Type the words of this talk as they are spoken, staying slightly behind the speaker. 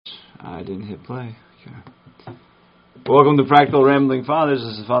I didn't hit play. Okay. Welcome to Practical Rambling Fathers.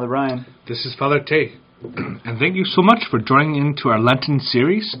 This is Father Brian. This is Father Tay. And thank you so much for joining into our Lenten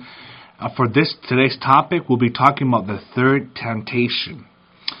series. For today's topic, we'll be talking about the third temptation.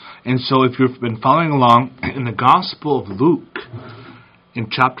 And so if you've been following along in the Gospel of Luke, in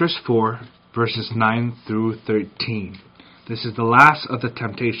chapters 4, verses 9 through 13, this is the last of the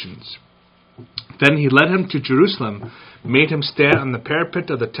temptations. Then he led him to Jerusalem, made him stand on the parapet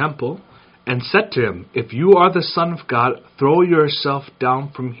of the temple, and said to him, "If you are the Son of God, throw yourself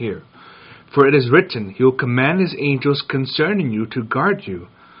down from here. For it is written, He will command His angels concerning you to guard you,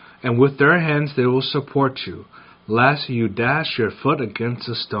 and with their hands they will support you, lest you dash your foot against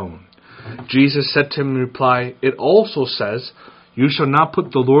a stone." Jesus said to him in reply, "It also says, You shall not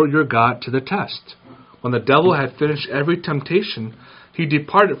put the Lord your God to the test." When the devil had finished every temptation, he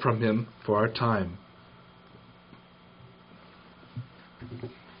departed from him for a time.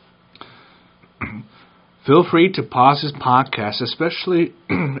 Feel free to pause this podcast, especially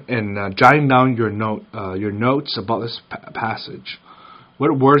in jotting down your notes about this passage.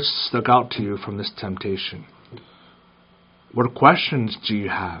 What words stuck out to you from this temptation? What questions do you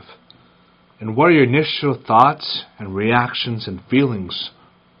have? And what are your initial thoughts and reactions and feelings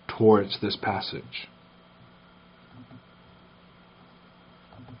towards this passage?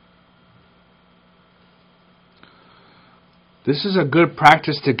 This is a good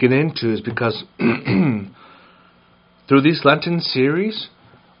practice to get into, is because through these Lenten series,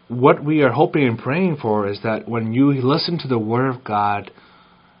 what we are hoping and praying for is that when you listen to the Word of God,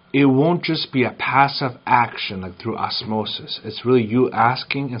 it won't just be a passive action like through osmosis. It's really you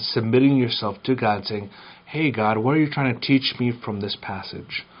asking and submitting yourself to God, saying, "Hey God, what are you trying to teach me from this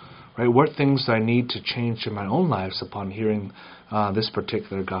passage? Right? What things do I need to change in my own lives upon hearing this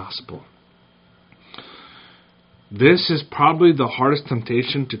particular gospel?" This is probably the hardest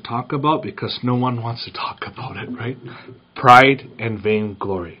temptation to talk about because no one wants to talk about it, right? Pride and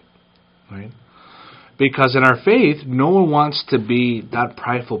vainglory, right? Because in our faith, no one wants to be that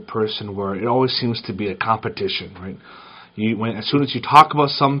prideful person where it always seems to be a competition, right? As soon as you talk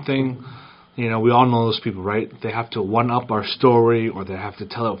about something, we all know those people, right? They have to one-up our story, or they have to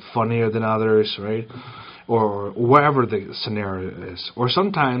tell it funnier than others, right? Or wherever the scenario is. Or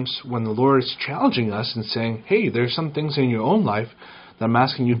sometimes when the Lord is challenging us and saying, "Hey, there's some things in your own life that I'm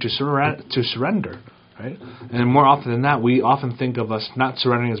asking you to surrender," right? And more often than not, we often think of us not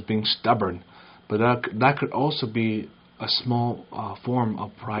surrendering as being stubborn. But that could also be a small form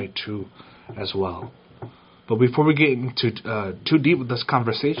of pride too, as well. But before we get into too deep with this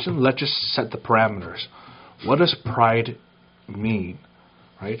conversation, let's just set the parameters. What does pride mean,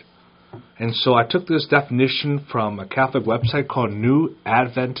 right? And so I took this definition from a Catholic website called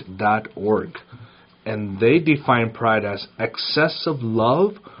newadvent.org. And they define pride as excessive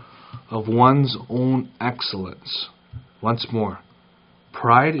love of one's own excellence. Once more,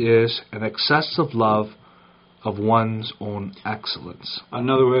 pride is an excessive love of one's own excellence.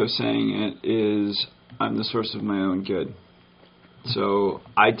 Another way of saying it is, I'm the source of my own good. So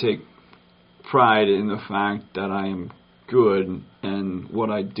I take pride in the fact that I am good, and what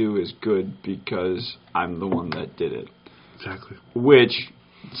I do is good because I'm the one that did it. Exactly. Which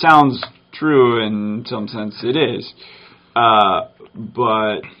sounds true in some sense. It is.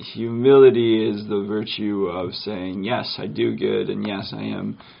 But humility is the virtue of saying, yes, I do good, and yes, I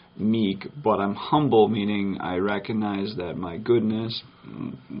am meek, but I'm humble, meaning I recognize that my goodness,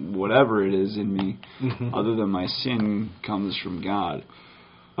 whatever it is in me, other than my sin, comes from God.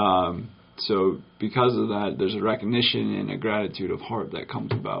 So because of that, there's a recognition and a gratitude of heart that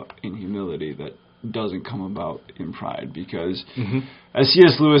comes about in humility that doesn't come about in pride. Because, as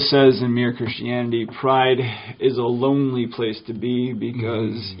C.S. Lewis says in Mere Christianity, pride is a lonely place to be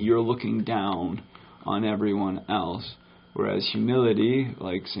because you're looking down on everyone else. Whereas humility,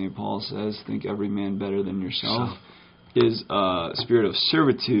 like St. Paul says, think every man better than yourself, is a spirit of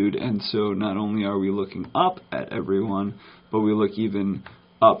servitude. And so not only are we looking up at everyone, but we look even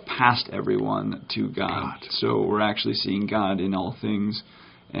up past everyone to God. So we're actually seeing God in all things,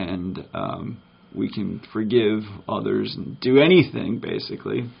 and we can forgive others and do anything,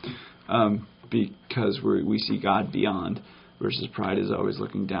 basically, because we see God beyond, versus pride is always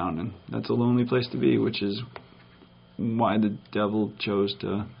looking down, and that's a lonely place to be, which is why the devil chose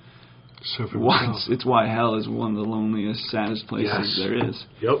to serve himself. It's why hell is one of the loneliest, saddest places there is.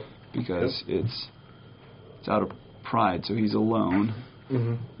 Yep. Because it's out of pride, so he's alone.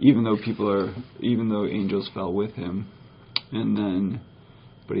 Even though angels fell with him,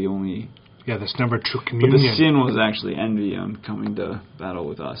 but he only that's never true communion. But the sin was actually envy on coming to battle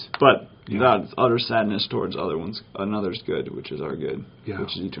with us. But without utter sadness towards another's good, which is our good,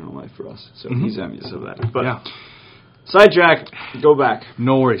 which is eternal life for us. So he's envious of that. But sidetrack, go back.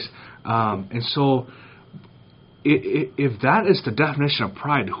 No worries. And so, if that is the definition of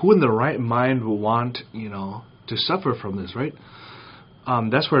pride, who in the right mind will want, to suffer from this, right?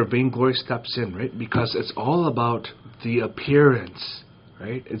 That's where vainglory steps in, right? Because it's all about the appearance,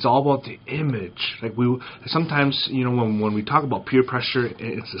 right? It's all about the image. Like sometimes, when we talk about peer pressure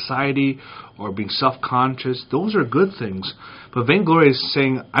in society or being self-conscious, those are good things. But vainglory is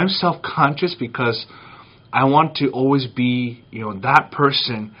saying, I'm self-conscious because I want to always be, that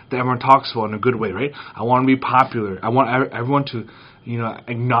person that everyone talks about in a good way, right? I want to be popular. I want everyone to,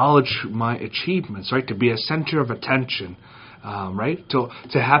 acknowledge my achievements, right? To be a center of attention, right? To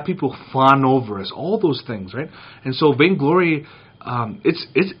have people fawn over us, all those things, right? And so vainglory,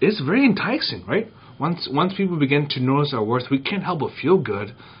 it's very enticing, right? Once people begin to notice our worth, we can't help but feel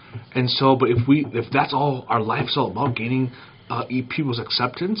good. And so, but if that's all our life's all about, gaining people's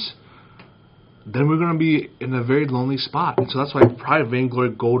acceptance, then we're going to be in a very lonely spot. And so that's why pride and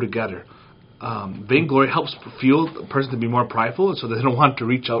vainglory go together. Vainglory helps fuel the person to be more prideful, and so they don't want to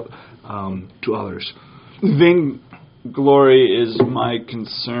reach out to others. Vainglory is my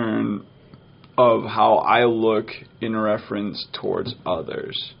concern of how I look in reference towards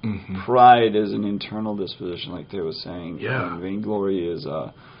others. Pride is an internal disposition, like they were saying. Yeah. And vainglory is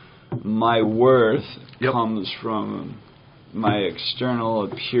my worth comes from my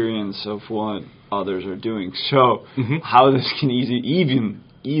external appearance of what others are doing. So how this can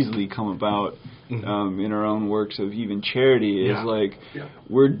easily come about in our own works of even charity is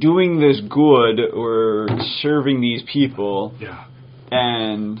we're doing this good, we're serving these people,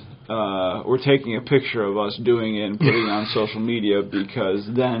 and we're taking a picture of us doing it and putting it on social media because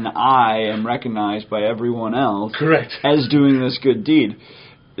then I am recognized by everyone else as doing this good deed.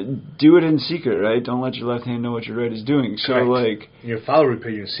 Do it in secret, right? Don't let your left hand know what your right is doing. So, your Father will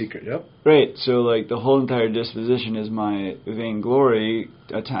repay you in secret. Yep. Right. So, the whole entire disposition is my vainglory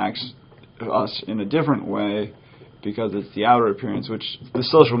attacks us in a different way because it's the outer appearance, which the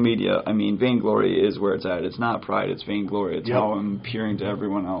social media. I mean, vainglory is where it's at. It's not pride. It's vainglory. It's how I'm appearing to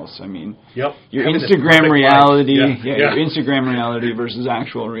everyone else. I mean, your Instagram reality, your Instagram reality versus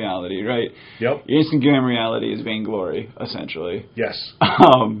actual reality, right? Yep. Your Instagram reality is vainglory, essentially. Yes.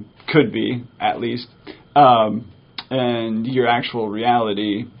 Could be, at least. And your actual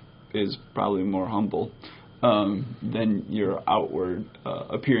reality is probably more humble than your outward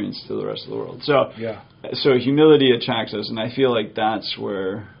appearance to the rest of the world. So humility attracts us, and I feel like that's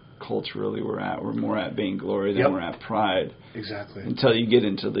where culturally we're at. We're more at vainglory than we're at pride. Exactly. Until you get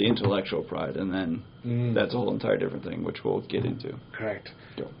into the intellectual pride, and then that's a whole entire different thing, which we'll get into. Correct.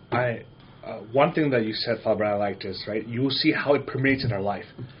 One thing that you said, Father, I liked is, right, you will see how it permeates in our life.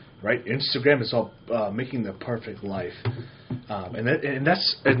 Right, Instagram is all making the perfect life, and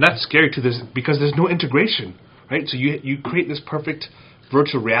that's scary to this because there's no integration, right? So you create this perfect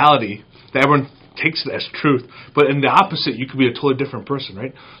virtual reality that everyone takes it as truth, but in the opposite, you could be a totally different person,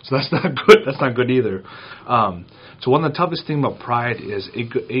 right? So that's not good. That's not good either. So one of the toughest things about pride is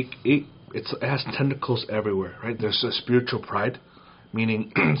it has tentacles everywhere, right? There's a spiritual pride,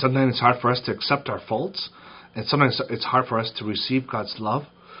 meaning sometimes it's hard for us to accept our faults, and sometimes it's hard for us to receive God's love.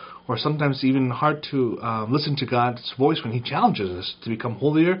 Or sometimes even hard to listen to God's voice when He challenges us to become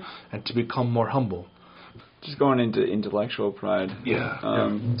holier and to become more humble. Just going into intellectual pride.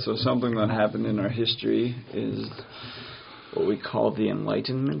 So something that happened in our history is what we call the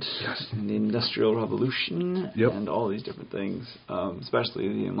Enlightenment and the Industrial Revolution and all these different things. Especially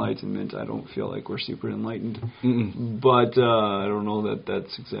the Enlightenment. I don't feel like we're super enlightened. But I don't know that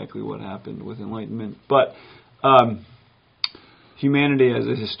that's exactly what happened with Enlightenment. But humanity as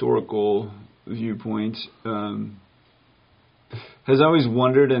a historical viewpoint has always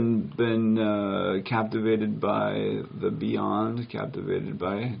wondered and been captivated by the beyond, captivated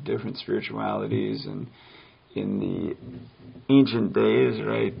by different spiritualities. And in the ancient days,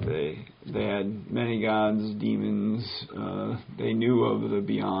 right, they had many gods, demons, they knew of the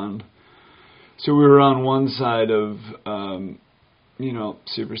beyond. So we were on one side of,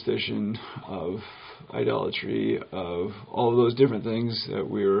 superstition, of idolatry, of all of those different things that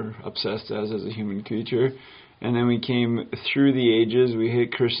we were obsessed as a human creature. And then we came through the ages, we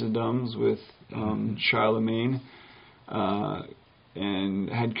hit Christendoms with Charlemagne, and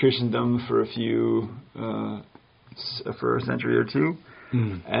had Christendom for for a century or two.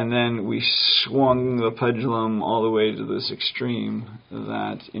 And then we swung the pendulum all the way to this extreme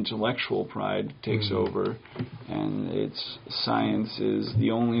that intellectual pride takes over, and science is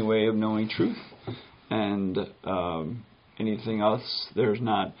the only way of knowing truth. And anything else. There's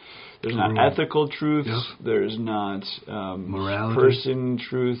not True. ethical truths. Yep. There's not Morality. person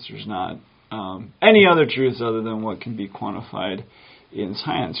truths. There's not any other truths other than what can be quantified in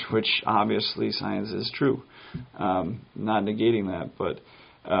science, which obviously science is true. Not negating that, but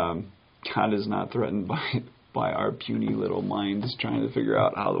God is not threatened by our puny little minds trying to figure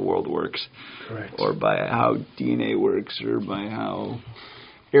out how the world works. Correct. Or by how DNA works, or by how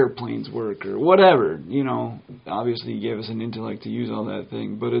airplanes work, or whatever. Obviously He gave us an intellect to use all that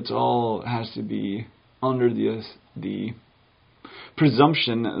thing, but it's all has to be under the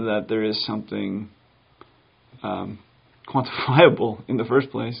presumption that there is something quantifiable in the first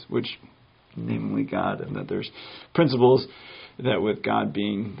place, which namely God, and that there's principles that, with God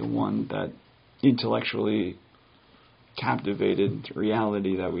being the one that intellectually captivated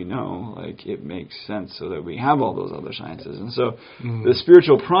reality that we know, it makes sense so that we have all those other sciences. And so the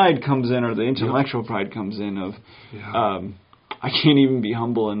spiritual pride comes in, or the intellectual pride comes in of I can't even be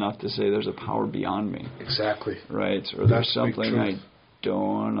humble enough to say there's a power beyond me. Exactly. Right? Or there's something I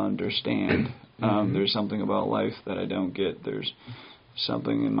don't understand. There's something about life that I don't get. There's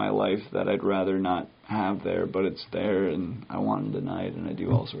something in my life that I'd rather not have there, but it's there, and I want to deny it, and I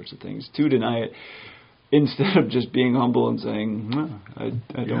do all sorts of things to deny it, instead of just being humble and saying,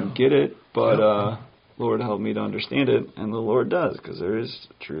 I don't get it, but Lord, help me to understand it. And the Lord does, because there is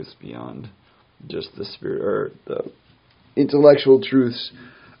truth beyond just the spirit, or the intellectual truths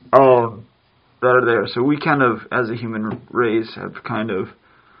that are there. So we kind of, as a human race, have kind of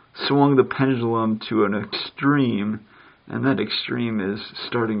swung the pendulum to an extreme, and that extreme is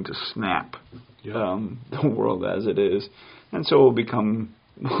starting to snap the world as it is. And so we'll become,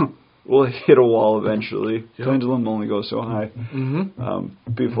 we'll hit a wall eventually. Pendulum only goes so high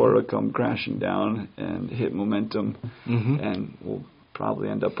before it'll come crashing down and hit momentum. And we'll probably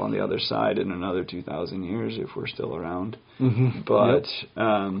end up on the other side in another 2,000 years if we're still around. But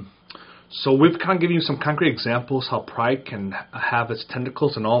so we've kind of given you some concrete examples how pride can have its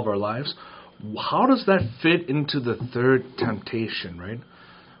tentacles in all of our lives. How does that fit into the third temptation, right?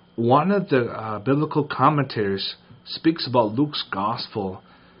 One of the biblical commentators speaks about Luke's gospel,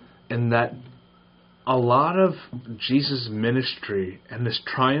 and that a lot of Jesus' ministry and his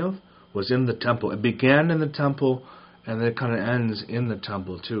triumph was in the temple. It began in the temple, and then it kind of ends in the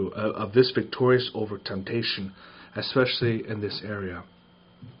temple too, of this victorious over temptation, especially in this area.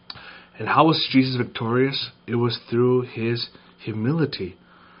 And how was Jesus victorious? It was through his humility.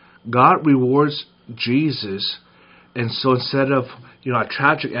 God rewards Jesus, and so instead of a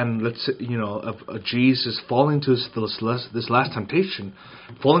tragic end, of Jesus falling to this last temptation,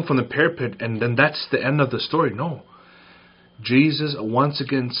 falling from the parapet, and then that's the end of the story. No, Jesus once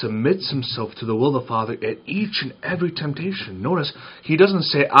again submits himself to the will of the Father at each and every temptation. Notice, he doesn't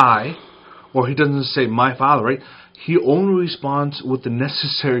say I, or he doesn't say my Father, right? He only responds with the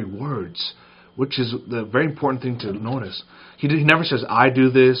necessary words, which is the very important thing to notice. He never says, I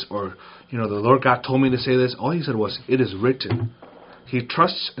do this, or, the Lord God told me to say this. All he said was, it is written. He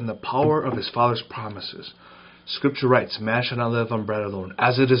trusts in the power of his Father's promises. Scripture writes, man shall not live on bread alone.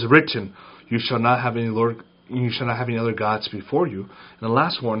 As it is written, you shall not have any other gods before you. And the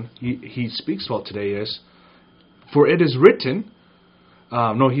last one he speaks about today is, for it is written,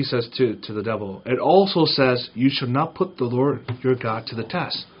 he says to the devil, it also says, you shall not put the Lord your God to the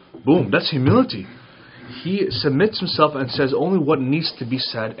test. Boom, that's humility. He submits himself and says only what needs to be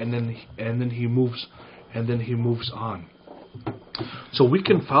said, and then he moves on. So we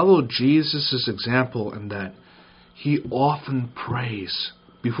can follow Jesus' example in that he often prays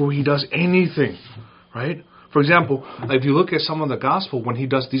before he does anything, right? For example, if you look at some of the gospel, when he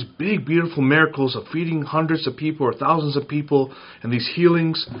does these big, beautiful miracles of feeding hundreds of people or thousands of people and these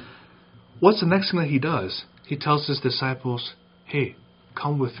healings, what's the next thing that he does? He tells his disciples, hey,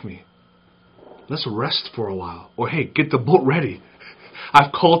 come with me. Let's rest for a while. Or hey, get the boat ready.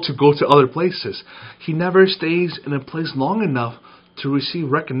 I've called to go to other places. He never stays in a place long enough to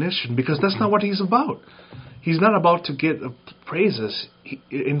receive recognition, because that's not what he's about. He's not about to get praises.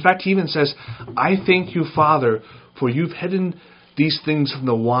 In fact, he even says, I thank you, Father, for you've hidden these things from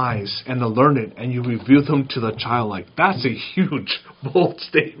the wise and the learned, and you reveal them to the childlike. That's a huge, bold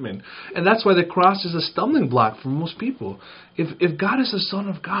statement. And that's why the cross is a stumbling block for most people. If God is the Son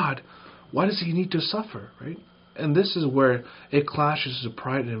of God, why does he need to suffer, right? And this is where it clashes with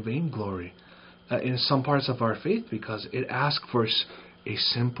pride and vainglory in some parts of our faith, because it asks for a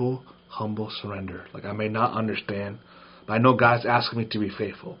simple, humble surrender. Like, I may not understand, but I know God's asking me to be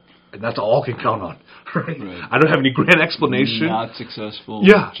faithful. And that's all I can count on. Right? Right. I don't have any grand explanation. Not successful,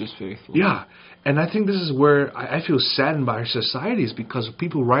 Yeah. just faithful. Yeah. And I think this is where I feel saddened by our societies, because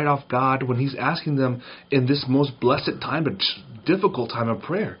people write off God when He's asking them in this most blessed time, but difficult time of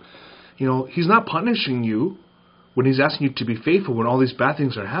prayer. He's not punishing you when He's asking you to be faithful when all these bad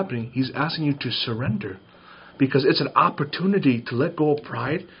things are happening. He's asking you to surrender, because it's an opportunity to let go of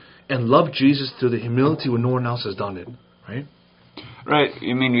pride and love Jesus through the humility when no one else has done it. Right? Right.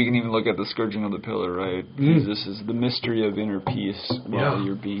 I mean, we can even look at the scourging of the pillar, right? This is the mystery of inner peace while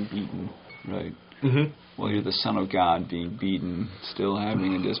you're being beaten, right? Mm-hmm. While you're the Son of God being beaten, still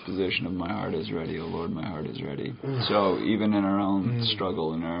having a disposition of my heart is ready, O Lord, my heart is ready. So even in our own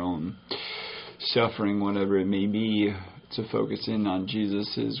struggle, in our own suffering, whatever it may be, to focus in on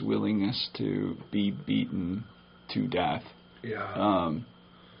Jesus' willingness to be beaten to death. Yeah.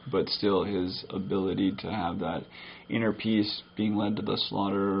 But still His ability to have that inner peace, being led to the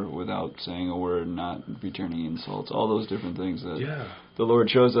slaughter without saying a word, not returning insults, all those different things that the Lord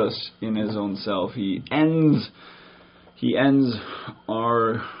shows us in His own self. He ends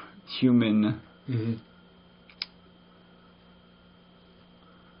our human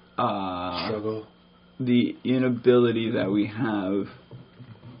struggle, the inability that we have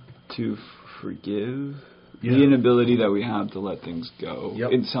to forgive. Yeah. The inability that we have to let things go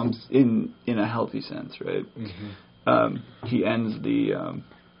in a healthy sense, right? Mm-hmm. He ends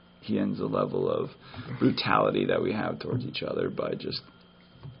the level of brutality that we have towards each other by just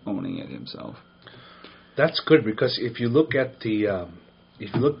owning it Himself. That's good, because if you look at the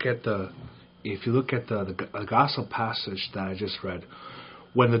gospel passage that I just read,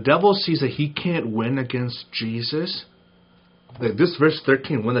 when the devil sees that he can't win against Jesus. Like this verse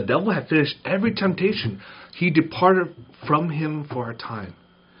 13, when the devil had finished every temptation, he departed from him for a time.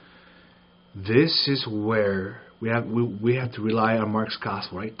 This is where we have to rely on Mark's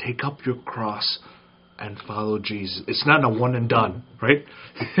gospel, right? Take up your cross and follow Jesus. It's not a one and done, right?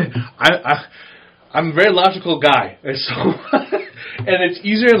 I'm a very logical guy, and so and it's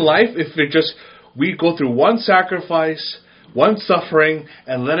easier in life if we go through one sacrifice, one suffering,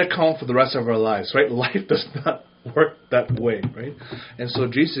 and let it count for the rest of our lives, right? Life does not work that way, right? And so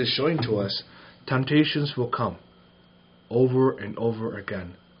Jesus is showing to us temptations will come over and over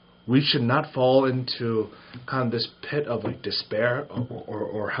again. We should not fall into kind of this pit of like despair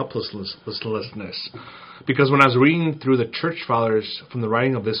or helplessness. Because when I was reading through the church fathers from the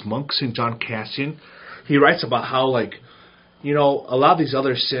writing of this monk, St. John Cassian, he writes about how a lot of these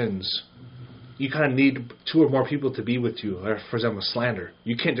other sins, you kind of need two or more people to be with you. Or, for example, slander.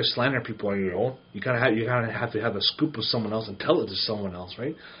 You can't just slander people on your own. You kind of have to have a scoop with someone else and tell it to someone else,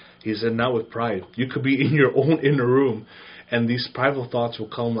 right? He said, not with pride. You could be in your own inner room, and these prideful thoughts will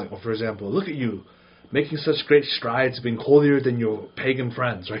come for example, look at you, making such great strides, being holier than your pagan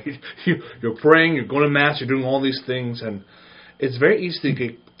friends, right? You're praying, you're going to Mass, you're doing all these things, and it's very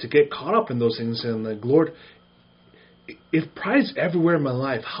easy to get caught up in those things. And like, Lord, if pride's everywhere in my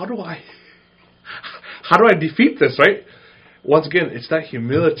life, how do I defeat this, right? Once again, it's that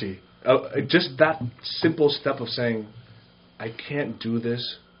humility. Just that simple step of saying, I can't do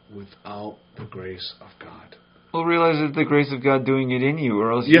this without the grace of God. Well, realize it's the grace of God doing it in you,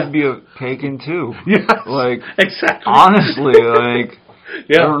 or else you'd be a pagan too. Yeah, exactly. Honestly, I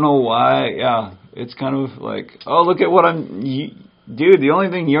don't know why. Yeah, it's kind of like, oh, look at what dude, the only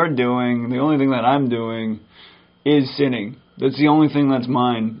thing you're doing, the only thing that I'm doing is sinning. That's the only thing that's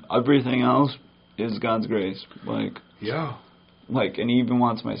mine. Everything else is God's grace. And He even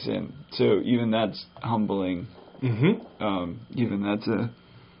wants my sin. So even that's humbling. Mm-hmm. Even that's a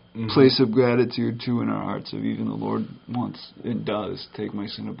place of gratitude too in our hearts. Of even the Lord wants and does take my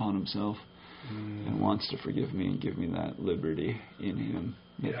sin upon Himself and wants to forgive me and give me that liberty in Him,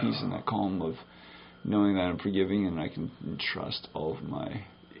 that peace and that calm of knowing that I'm forgiving and I can entrust all of my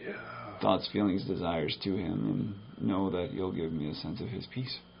thoughts, feelings, desires to Him, and know that He'll give me a sense of His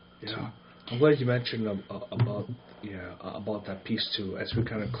peace. Yeah. So, I'm glad you mentioned about that piece too. As we're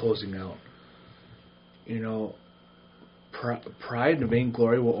kind of closing out, pride and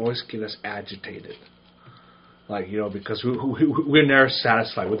vainglory will always get us agitated. Because we're never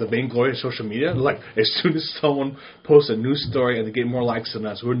satisfied with the vainglory of social media. Like, as soon as someone posts a news story and they get more likes than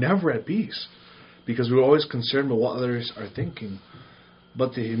us, we're never at peace because we're always concerned with what others are thinking.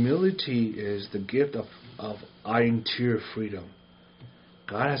 But the humility is the gift of our interior freedom.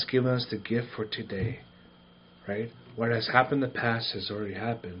 God has given us the gift for today, right? What has happened in the past has already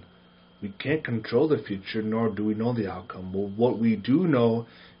happened. We can't control the future, nor do we know the outcome. But what we do know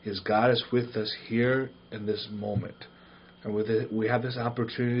is God is with us here in this moment. And with it, we have this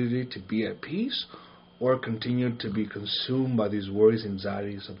opportunity to be at peace or continue to be consumed by these worries and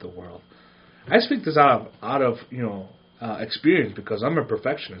anxieties of the world. I speak this out of experience, because I'm a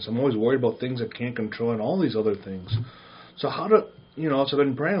perfectionist. I'm always worried about things I can't control and all these other things. So so I've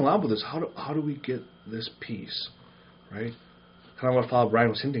been praying a lot with this. How do we get this peace, right? Kind of what Father Brian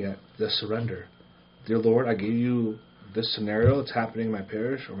was hinting at, the surrender. Dear Lord, I gave you this scenario that's happening in my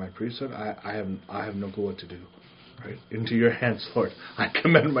parish or my priesthood. I have no clue what to do. Right? Into your hands, Lord, I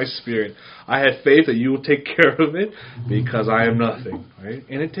commend my spirit. I have faith that you will take care of it, because I am nothing. Right?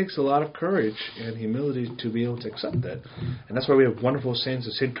 And it takes a lot of courage and humility to be able to accept that. And that's why we have wonderful saints,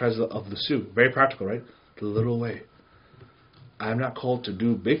 the Saint Teresa of Lisieux. Very practical, right? The little way. I'm not called to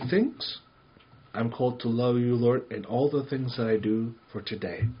do big things. I'm called to love you, Lord, in all the things that I do for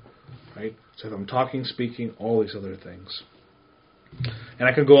today. Right? So if I'm talking, speaking, all these other things. And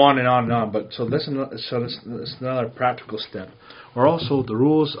I can go on and on and on, but so that's another practical step. Or also the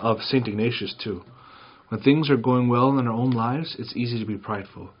rules of St. Ignatius too. When things are going well in our own lives, it's easy to be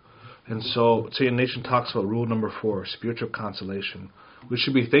prideful. And so St. Ignatius talks about rule number 4, spiritual consolation. We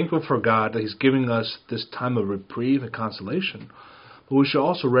should be thankful for God that He's giving us this time of reprieve and consolation. But we should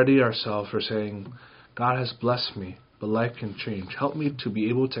also ready ourselves for saying, God has blessed me, but life can change. Help me to be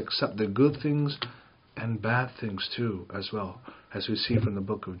able to accept the good things and bad things too, as well, as we see from the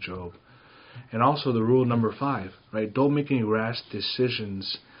book of Job. And also the rule number 5, right? Don't make any rash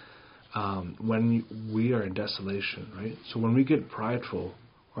decisions when we are in desolation, right? So when we get prideful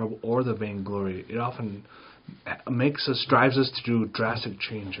or the vainglory, it often drives us to do drastic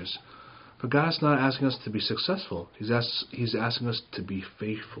changes. But God's not asking us to be successful. He's asking us to be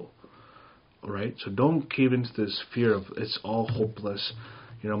faithful, right? So don't cave into this fear of it's all hopeless.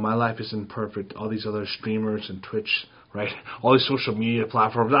 My life isn't perfect. All these other streamers and Twitch, right? All these social media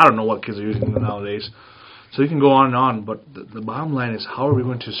platforms. I don't know what kids are using nowadays. So you can go on and on, but the bottom line is, how are we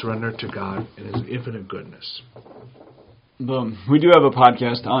going to surrender to God and His infinite goodness? We do have a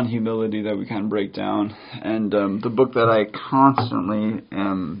podcast on humility that we kind of break down. And the book that I constantly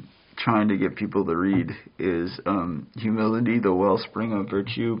am trying to get people to read is Humility, the Wellspring of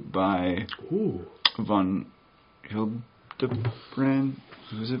Virtue by von Hildebrand.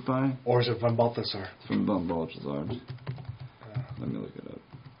 Who's it by? Or is it von Balthasar? It's from von Balthasar. Let me look it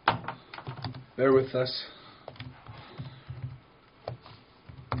up. Bear with us.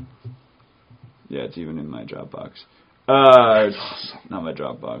 Yeah, it's even in my Dropbox. It's not my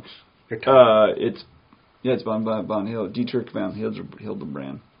Dropbox. It's von Dietrich von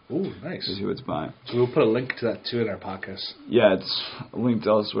Hildebrand. Ooh, nice. Is who it's by. So we'll put a link to that too in our podcast. Yeah, it's linked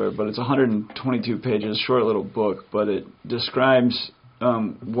elsewhere, but it's 122 pages, short little book, but it describes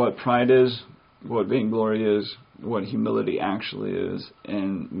what pride is, what vainglory is, what humility actually is,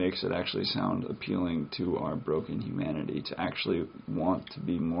 and makes it actually sound appealing to our broken humanity to actually want to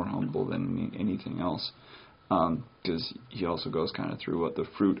be more humble than anything else. Because he also goes kind of through what the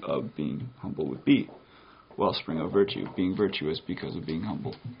fruit of being humble would be. Wellspring of virtue. Being virtuous because of being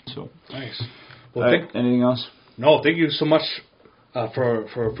humble. So nice. Well, anything else? No, thank you so much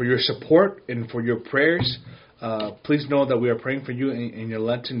for your support and for your prayers. Please know that we are praying for you in your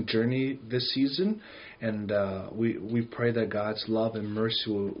Lenten journey this season, and we pray that God's love and mercy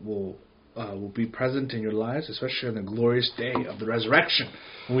will be present in your lives, especially on the glorious day of the resurrection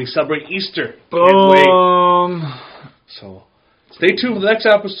when we celebrate Easter. Boom. So stay tuned for the next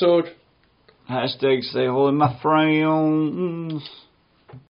episode. # stay holy, my friends.